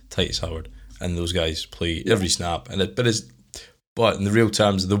Cann, Titus Howard, and those guys play every snap. But in the real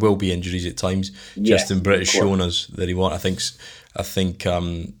terms, there will be injuries at times. Yes, Justin Britt has shown us that he won't. I think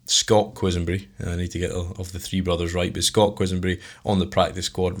Scott Quisenbury, I need to get off the three brothers right, but Scott Quisenbury on the practice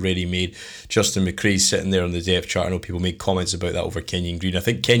squad, ready made. Justin McCree's sitting there on the depth chart. I know people made comments about that over Kenyon Green. I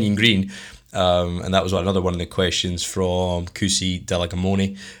think Kenyon Green, and that was another one of the questions from Kusi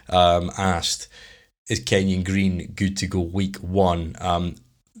Delagamone, asked, is Kenyon Green good to go week one?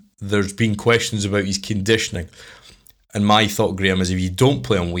 There's been questions about his conditioning. And my thought, Graham, is if you don't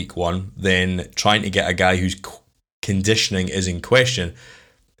play on week one, then trying to get a guy whose conditioning is in question,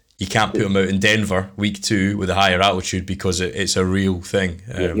 you can't put him out in Denver week two with a higher altitude, because it's a real thing.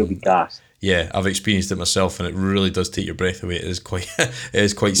 You'll be gassed. Yeah, I've experienced it myself, and it really does take your breath away. It is quite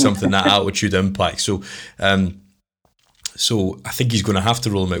something, that altitude impact. So I think he's going to have to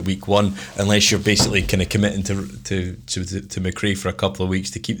roll him out week one, unless you're basically kind of committing to McCray for a couple of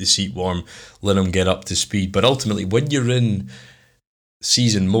weeks to keep the seat warm, let him get up to speed. But ultimately, when you're in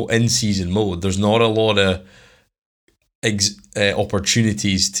season mode, there's not a lot of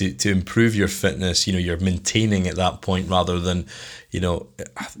opportunities to improve your fitness. You're maintaining at that point, rather than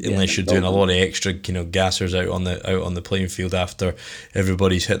unless you're doing a lot of extra gassers out on the playing field after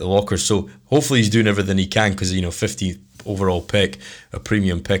everybody's hit the lockers. So hopefully he's doing everything he can, because 50th overall pick, a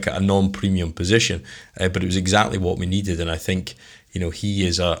premium pick at a non-premium position, but it was exactly what we needed. And I think he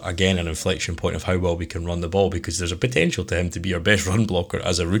is again an inflection point of how well we can run the ball, because there's a potential to him to be our best run blocker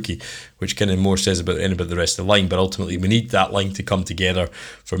as a rookie, which kind of more says about the rest of the line. But ultimately we need that line to come together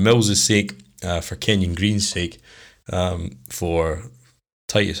for Mills' sake, for Kenyon Green's sake, for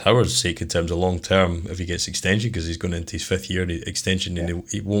Titus Howard's sake in terms of long term, if he gets extension, because he's going into his fifth year extension, and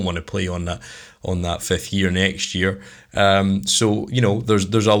he won't want to play on that fifth year next year. So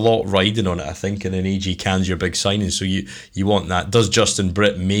there's a lot riding on it, I think, and then AJ Cann's your big signing, so you want that. Does Justin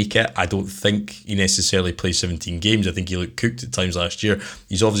Britt make it? I don't think he necessarily plays 17 games. I think he looked cooked at times last year.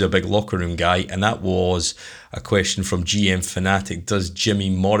 He's obviously a big locker room guy, and that was a question from GM Fanatic. Does Jimmy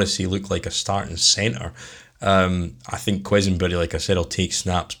Morrissey look like a starting centre? I think Quisenbury, like I said, will take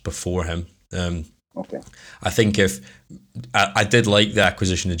snaps before him. Okay. I think if I did like the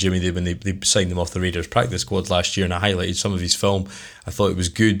acquisition of Jimmy when they signed him off the Raiders practice squad last year, and I highlighted some of his film. I thought it was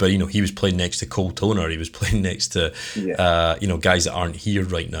good, but he was playing next to Cole Toner, he was playing next to guys that aren't here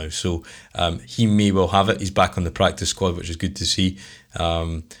right now. So he may well have it. He's back on the practice squad, which is good to see.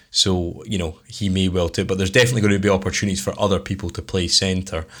 So he may well too, but there's definitely going to be opportunities for other people to play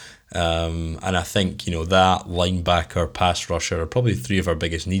centre. And I think that linebacker, pass rusher are probably three of our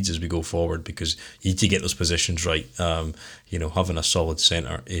biggest needs as we go forward, because you need to get those positions right. Having a solid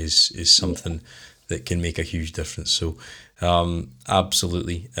centre is something that can make a huge difference. So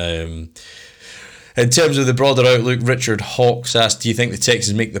absolutely. In terms of the broader outlook, Richard Hawks asked, do you think the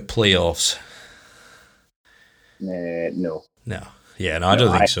Texans make the playoffs? No. Yeah, no, I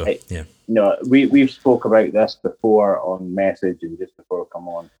don't think so. Yeah. No, we've spoke about this before on message and just before come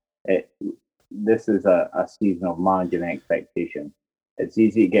on. This is a season of managing expectation. It's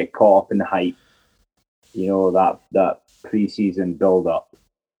easy to get caught up in the hype, that pre-season build-up.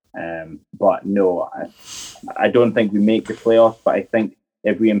 But no, I don't think we make the playoffs. But I think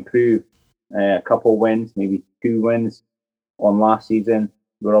if we improve a couple wins, maybe 2 wins on last season,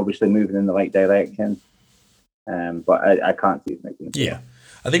 we're obviously moving in the right direction. But I can't see it making the playoffs. Yeah.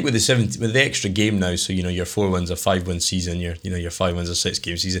 I think with the extra game now, so your 4 wins a 5-win season, your 5 wins a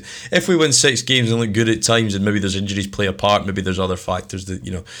 6-game season. If we win 6 games and look good at times, and maybe there's injuries play a part, maybe there's other factors that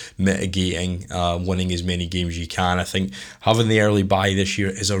mitigating winning as many games as you can. I think having the early bye this year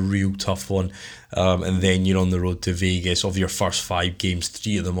is a real tough one. And then you're on the road to Vegas. Of your first 5 games,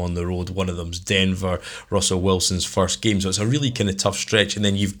 3 of them on the road. One of them's Denver, Russell Wilson's first game. So it's a really kind of tough stretch. And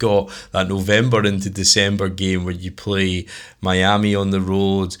then you've got that November into December game where you play Miami on the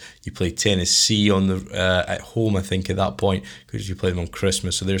road, you play Tennessee on the at home, I think, at that point, because you play them on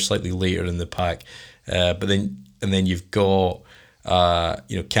Christmas. So they're slightly later in the pack. But then you've got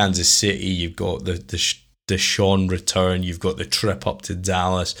Kansas City. You've got the Deshaun return. You've got the trip up to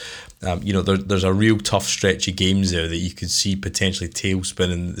Dallas. There's a real tough stretch of games there that you could see potentially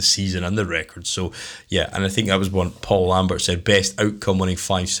tailspinning the season and the record. So, yeah, and I think that was what Paul Lambert said, best outcome winning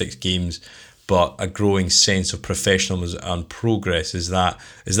 5-6 games, but a growing sense of professionalism and progress. Is that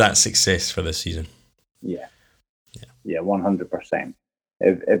success for this season? Yeah, 100%.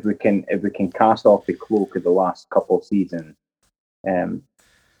 If we can cast off the cloak of the last couple of seasons,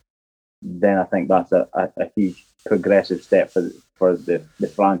 then I think that's a huge progressive step for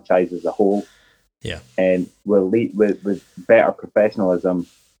the franchise as a whole. Yeah. And with better professionalism,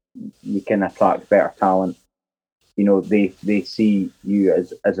 you can attract better talent. They see you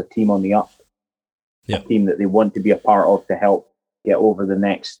as a team on the up. Yeah. A team that they want to be a part of to help get over the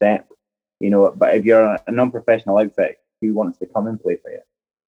next step. But if you're a non-professional outfit, who wants to come and play for you?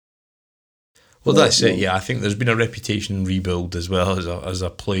 Well, that's it. Yeah, I think there's been a reputation rebuild as well as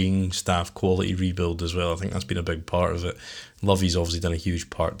a playing staff quality rebuild as well. I think that's been a big part of it. Lovey's obviously done a huge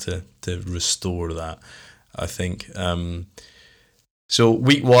part to restore that, I think. So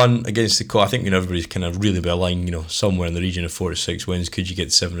week 1 against the Colts, I think everybody's kind of really well aligned. Somewhere in the region of 4 to 6 wins. Could you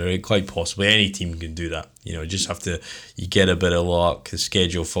get 7 or 8? Quite possibly. Any team can do that. You just have to. You get a bit of luck. The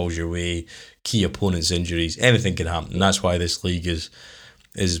schedule falls your way. Key opponents' injuries. Anything can happen. And that's why this league is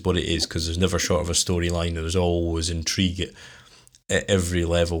what it is, because there's never short of a storyline. There's always intrigue at every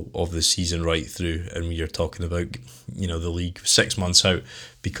level of the season right through. And when you're talking about the league 6 months out,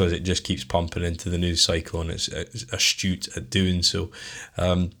 because it just keeps pumping into the news cycle, and it's astute at doing so.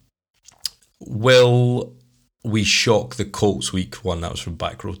 Will we shock the Colts week 1? That was from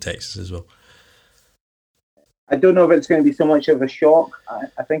Back Row, Texas as well. I don't know if it's going to be so much of a shock.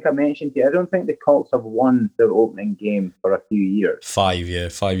 I think I mentioned to you, I don't think the Colts have won their opening game for a few years. 5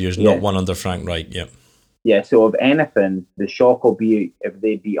 years, not one under Frank Reich, yeah. Yeah, so if anything, the shock will be if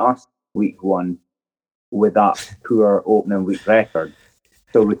they beat us week 1 with that poor opening week record.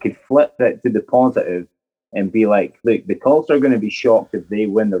 So we could flip it to the positive and be like, look, the Colts are going to be shocked if they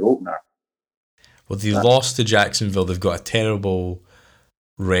win their opener. Well, they lost to Jacksonville. They've got a terrible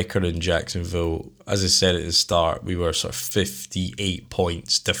record in Jacksonville. As I said at the start, we were sort of 58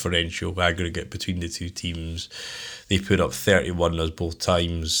 points differential aggregate between the two teams. They put up 31 us both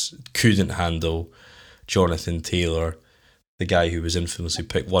times. Couldn't handle Jonathan Taylor, the guy who was infamously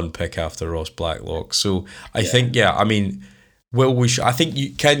picked 1 pick after Ross Blacklock. So I think, I think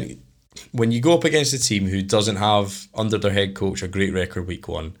you can, when you go up against a team who doesn't have under their head coach a great record week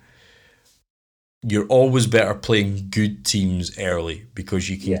 1, you're always better playing good teams early, because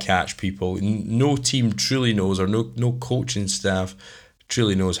you can catch people. No team truly knows, or no coaching staff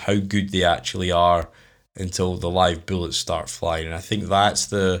truly knows how good they actually are until the live bullets start flying. And I think that's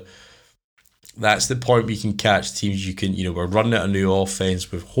the that's the point we can catch teams. You can, we're running out a new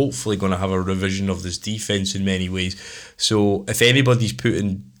offense. We're hopefully going to have a revision of this defense in many ways. So if anybody's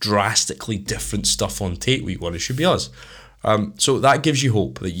putting drastically different stuff on tape week 1, it should be us. So that gives you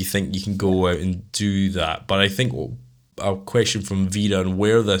hope that you think you can go out and do that. But I think a question from Vida and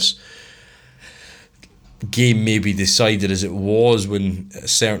where this game may be decided as it was when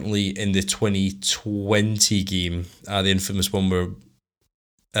certainly in the 2020 game, the infamous one where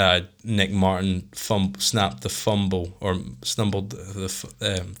Nick Martin snapped the fumble or fumbled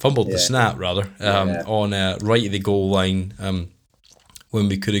the snap rather on right at the goal line when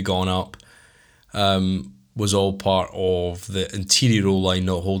we could have gone up, was all part of the interior O line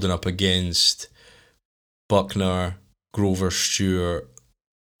not holding up against Buckner, Grover Stewart.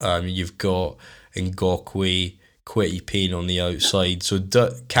 You've got Ngakwe, Kweti Payne on the outside. So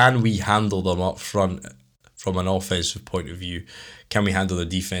can we handle them up front from an offensive point of view? Can we handle the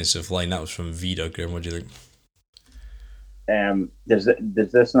defensive line? That was from Vida. Graham, what do you think?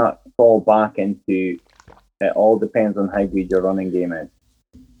 Does this not fall back into it all depends on how good your running game is?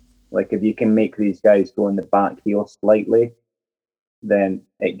 Like if you can make these guys go in the back heel slightly, then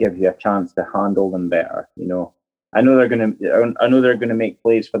it gives you a chance to handle them better. I know they're gonna make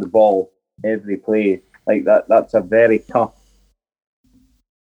plays for the ball every play. Like that. That's a very tough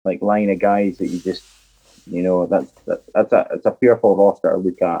line of guys that you just. That's a fearful roster to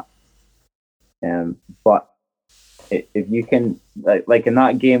look at. But if you can, like in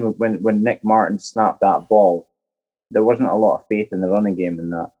that game when Nick Martin snapped that ball, there wasn't a lot of faith in the running game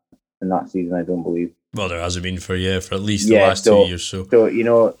in that season. I don't believe. Well, there hasn't been for at least the last 2 years. So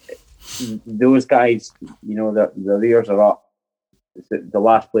those guys, their ears are up. It's the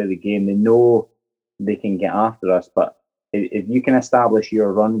last play of the game. They know they can get after us, but if you can establish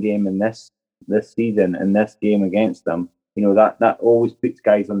your run game in this season and this game against them, that always puts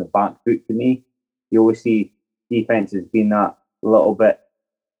guys on the back foot to me. You always see defenses being that little bit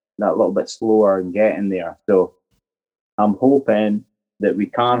slower and getting there. So I'm hoping that we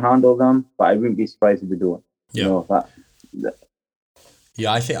can handle them, but I wouldn't be surprised if we don't. Yeah.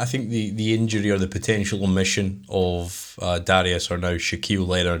 Yeah, I think the injury or the potential omission of Darius or now Shaquille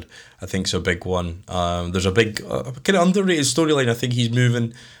Leonard, I think is a big one. There's a big kind of underrated storyline. I think he's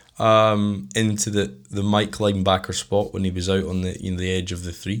moving into the Mike linebacker spot when he was out on the edge of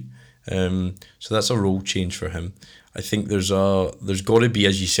the 3. So that's a role change for him. I think there's got to be,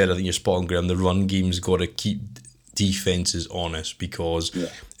 as you said, I think you're spot on, Graham, the run game's got to keep defenses honest, because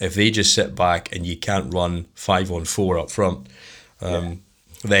if they just sit back and you can't run 5-on-4 up front,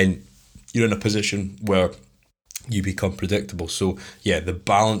 then you're in a position where you become predictable. So, the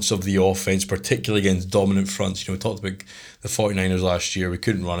balance of the offense, particularly against dominant fronts. We talked about the 49ers last year. We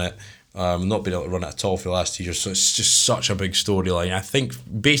couldn't run it. Not been able to run it at all for the last 2 years. So it's just such a big storyline. I think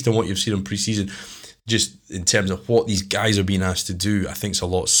based on what you've seen in pre-season, just in terms of what these guys are being asked to do, I think it's a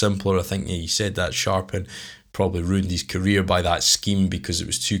lot simpler. I think you said that Sharpen probably ruined his career by that scheme because it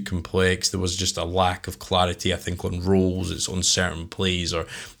was too complex. There was just a lack of clarity, I think, on roles, it's on certain plays, or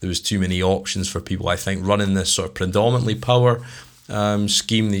there was too many options for people. I think running this sort of predominantly power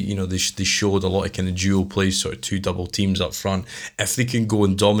scheme, they showed a lot of kind of dual plays, sort of 2 double teams up front. If they can go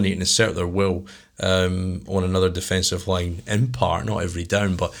and dominate and assert their will on another defensive line, in part, not every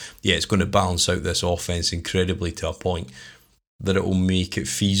down, but it's going to balance out this offense incredibly to a point that it will make it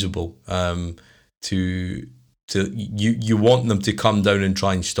feasible to you want them to come down and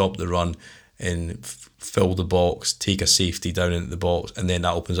try and stop the run and fill the box, take a safety down into the box, and then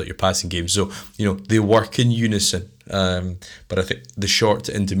that opens up your passing game. So, they work in unison. But I think the short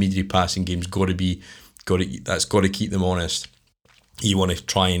to intermediate passing game's that's got to keep them honest. You want to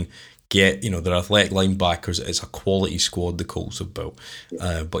try and get, their athletic linebackers. It's a quality squad the Colts have built.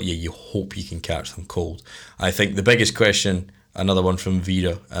 But you hope you can catch them cold. I think the biggest question, another one from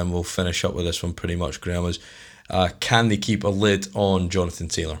Vida, and we'll finish up with this one pretty much, Graham, is can they keep a lid on Jonathan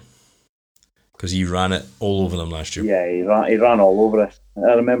Taylor? Because he ran it all over them last year. Yeah, he ran all over us.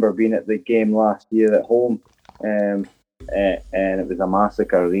 I remember being at the game last year at home, and it was a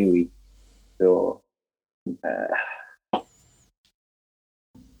massacre, really. So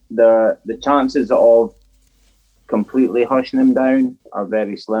the chances of completely hushing him down are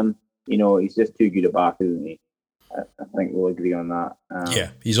very slim. He's just too good a back, isn't he? I think we'll agree on that.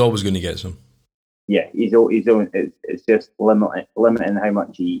 He's always going to get some. Yeah, it's just limiting how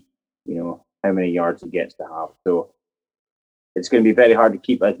much how many yards he gets to have. So it's going to be very hard to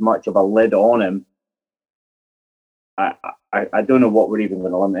keep as much of a lid on him. I don't know what we're even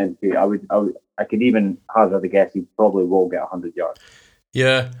going to limit him to. I could even hazard a guess he probably will get 100 yards.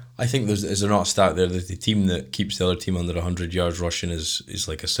 Yeah, I think is there not a stat there that the team that keeps the other team under 100 yards rushing is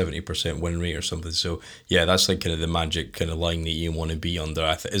like a 70% win rate or something. So yeah, that's like kind of the magic kind of line that you want to be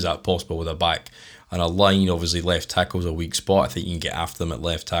under. Is that possible with a back and a line? Obviously, left tackle's a weak spot. I think you can get after them at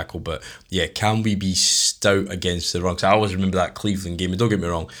left tackle, but yeah, can we be stout against the run? 'Cause I always remember that Cleveland game. And don't get me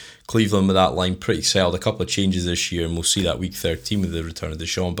wrong, Cleveland with that line pretty settled. A couple of changes this year, and we'll see that week 13 with the return of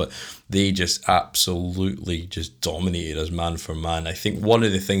Deshaun, but they just absolutely just dominated us man for man. I think one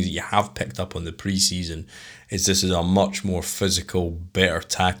of the things that you have picked up on the preseason is this is a much more physical, better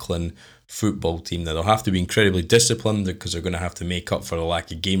tackling football team. Now they'll have to be incredibly disciplined because they're going to have to make up for the lack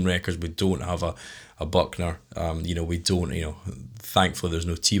of game records. We don't have a Buckner. We don't, thankfully there's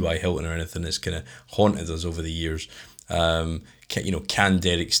no T.Y. Hilton or anything that's kind of haunted us over the years. Can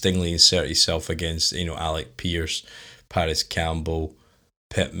Derek Stingley insert himself against, Alec Pierce, Paris Campbell,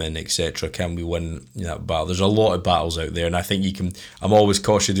 Pittman, etc.? Can we win that battle? There's a lot of battles out there, and I think I'm always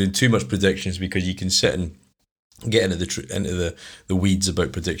cautious doing too much predictions because you can sit and get into the weeds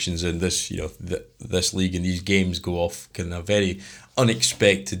about predictions, and this league and these games go off in a very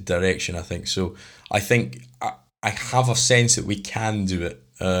unexpected direction, I think. So I think I have a sense that we can do it.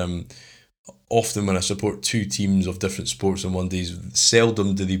 Often when I support two teams of different sports on one day,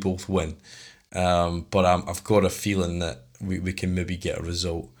 seldom do they both win. But I've got a feeling that we can maybe get a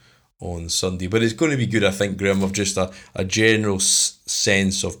result on Sunday. But it's going to be good, I think, Graham, of just a general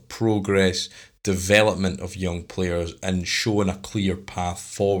sense of progress, development of young players, and showing a clear path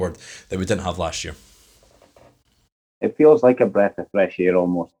forward that we didn't have last year. It feels like a breath of fresh air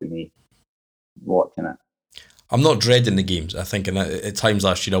almost to me, watching it. I'm not dreading the games. I think at times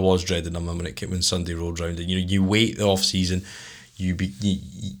last year I was dreading them when Sunday rolled round. And you wait the off season, you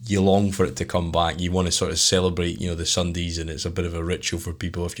long for it to come back. You want to sort of celebrate, the Sundays, and it's a bit of a ritual for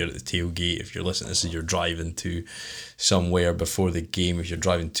people. If you're at the tailgate, if you're listening to this, you're driving to somewhere before the game. If you're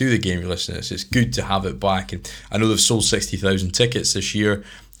driving to the game, you're listening to this. It's good to have it back. And I know they've sold 60,000 tickets this year.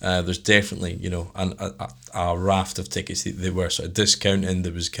 There's definitely a raft of tickets that they were sort of discounting.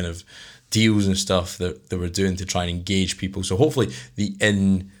 There was kind of deals and stuff that they were doing to try and engage people. So hopefully the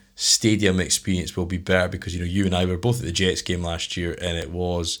in-stadium experience will be better because, you and I were both at the Jets game last year and it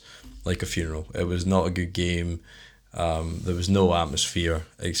was like a funeral. It was not a good game. There was no atmosphere,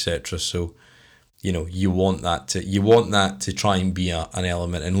 etc. So, you want that to try and be an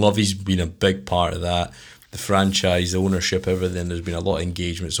element. And Lovey's been a big part of that. The franchise, the ownership, everything, there's been a lot of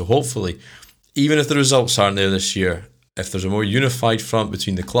engagement. So hopefully, even if the results aren't there this year, if there's a more unified front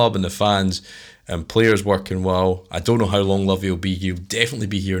between the club and the fans and players working well, I don't know how long Lovey will be. He'll definitely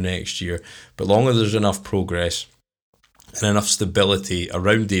be here next year. But long as there's enough progress and enough stability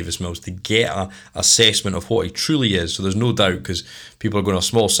around Davis Mills to get an assessment of what he truly is. So there's no doubt, because people are going to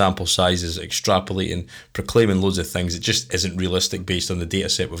small sample sizes, extrapolating, proclaiming loads of things. It just isn't realistic based on the data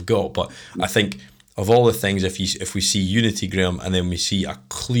set we've got. But I think of all the things, if we see unity, Graham, and then we see a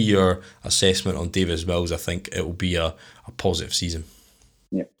clear assessment on Davis Mills, I think it will be a positive season.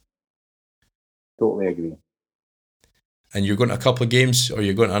 Yeah, totally agree. And you're going to a couple of games, or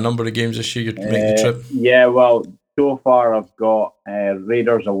you're going to a number of games this year? You're making the trip? Yeah, well, so far I've got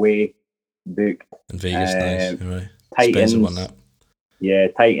Raiders away booked. In Vegas, nice. Right. Titans. Expensive on that. Yeah,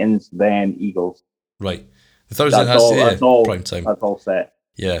 Titans, then Eagles. Right. The Thursday that's all prime time. That's all set.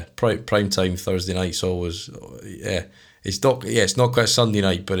 Yeah, prime time Thursday night's always it's not quite a Sunday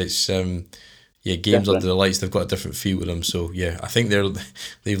night, but it's games different under the lights. They've got a different feel to them. So yeah, I think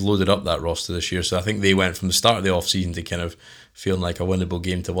they've loaded up that roster this year. So I think they went from the start of the off season to kind of feeling like a winnable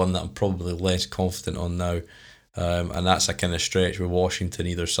game to one that I'm probably less confident on now. And that's a kind of stretch with Washington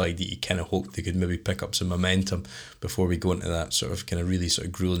either side that you kind of hope they could maybe pick up some momentum before we go into that sort of kind of really sort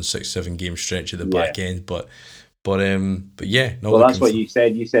of grueling 6-7 game stretch at the back end. But yeah. No, well, that's what you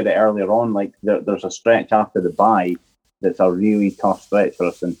said. You said it earlier on. Like there's a stretch after the bye that's a really tough stretch for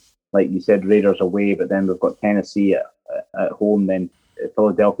us. And like you said, Raiders away, but then we've got Tennessee at home, then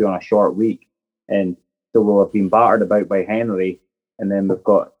Philadelphia on a short week, and so we'll have been battered about by Henry, and then we've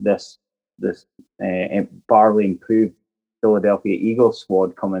got this barely improved Philadelphia Eagles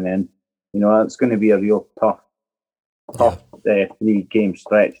squad coming in. It's going to be a real tough 3-game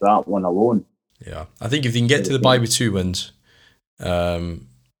stretch. That one alone. Yeah, I think if you can get to the bye with 2 wins, that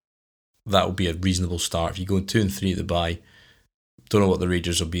will be a reasonable start. If you go 2 and 3 at the bye, don't know what the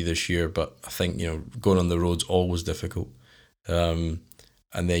Raiders will be this year, but I think going on the road's always difficult. And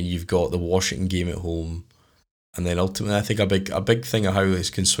then you've got the Washington game at home, and then ultimately I think a big thing of how this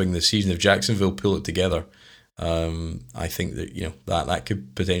can swing this season. If Jacksonville pull it together, I think that that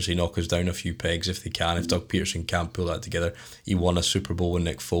could potentially knock us down a few pegs if they can. If Doug Peterson can't pull that together, he won a Super Bowl with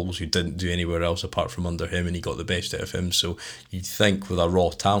Nick Foles, who didn't do anywhere else apart from under him, and he got the best out of him. So you'd think with a raw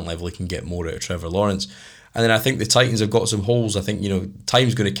talent level, he can get more out of Trevor Lawrence. And then I think the Titans have got some holes. I think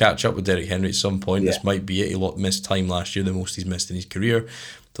time's going to catch up with Derrick Henry at some point. Yeah. This might be it. He missed time last year, the most he's missed in his career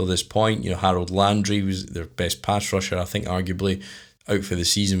till this point. Harold Landry was their best pass rusher, I think, arguably, out for the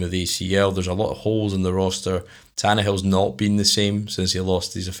season with ACL. There's a lot of holes in the roster. Tannehill's not been the same since he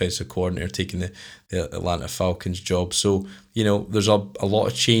lost his offensive coordinator, taking the Atlanta Falcons job. So, there's a lot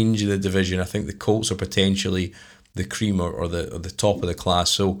of change in the division. I think the Colts are potentially the cream or the top of the class.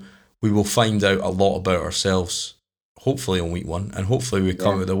 So we will find out a lot about ourselves, hopefully on week 1, and hopefully we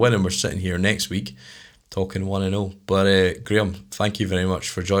come with a win and we're sitting here next week talking 1-0. But Graham, thank you very much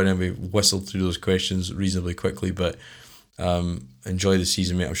for joining. We whistled through those questions reasonably quickly, but enjoy the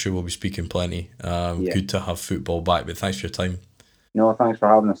season, mate. I'm sure we'll be speaking plenty. Good to have football back, but thanks for your time. No, thanks for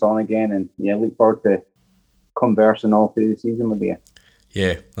having us on again, and look forward to conversing all through the season with you.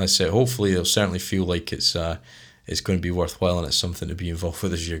 Yeah, that's it. Hopefully it'll certainly feel like it's going to be worthwhile and it's something to be involved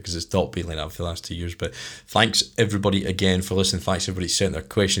with this year, because it's not been like that for the last 2 years. But thanks everybody again for listening. Thanks everybody sent their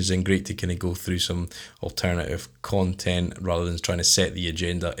questions in. Great to kind of go through some alternative content rather than trying to set the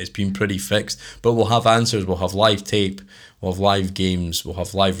agenda. It's been pretty fixed, but we'll have answers. We'll have live tape. We'll have live games. We'll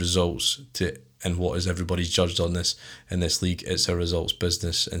have live results and what is everybody's judged on this in this league. It's a results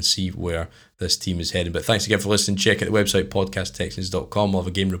business, and see where this team is heading. But thanks again for listening. Check out the website, podcasttexans.com. We'll have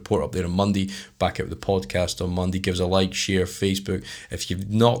a game report up there on Monday. Back out with the podcast on Monday. Give us a like, share, Facebook. If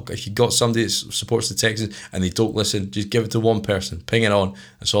you've got somebody that supports the Texans and they don't listen, just give it to one person. Ping it on.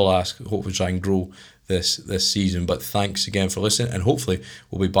 That's all I ask. Hopefully try and grow this season. But thanks again for listening, and hopefully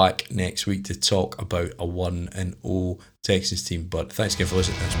we'll be back next week to talk about a 1-0 Texans team. But thanks again for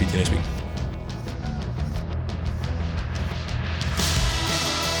listening, and I'll speak to you next week.